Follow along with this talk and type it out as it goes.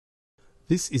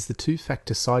This is the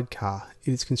two-factor sidecar.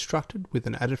 It is constructed with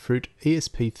an Adafruit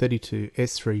ESP32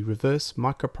 S3 Reverse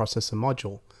microprocessor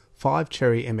module, 5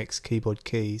 Cherry MX keyboard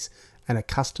keys, and a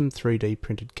custom 3D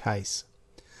printed case.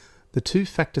 The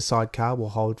two-factor sidecar will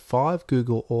hold 5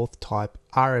 Google Auth type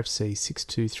RFC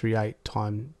 6238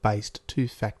 time-based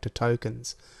two-factor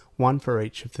tokens, one for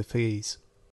each of the keys.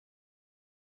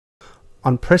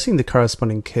 On pressing the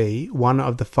corresponding key, one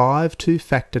of the 5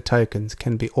 two-factor tokens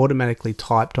can be automatically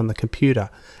typed on the computer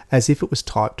as if it was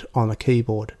typed on a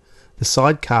keyboard. The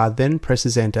sidecar then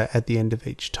presses enter at the end of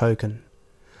each token.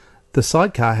 The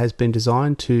sidecar has been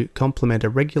designed to complement a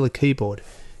regular keyboard.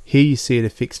 Here you see it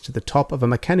affixed to the top of a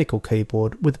mechanical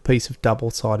keyboard with a piece of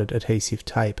double-sided adhesive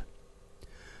tape.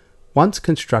 Once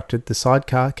constructed, the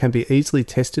sidecar can be easily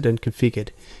tested and configured.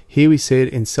 Here we see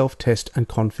it in self-test and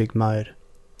config mode.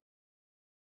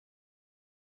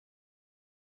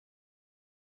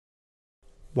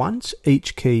 Once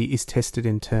each key is tested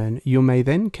in turn, you may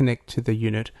then connect to the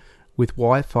unit with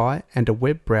Wi-Fi and a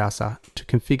web browser to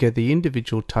configure the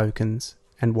individual tokens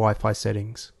and Wi-Fi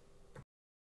settings.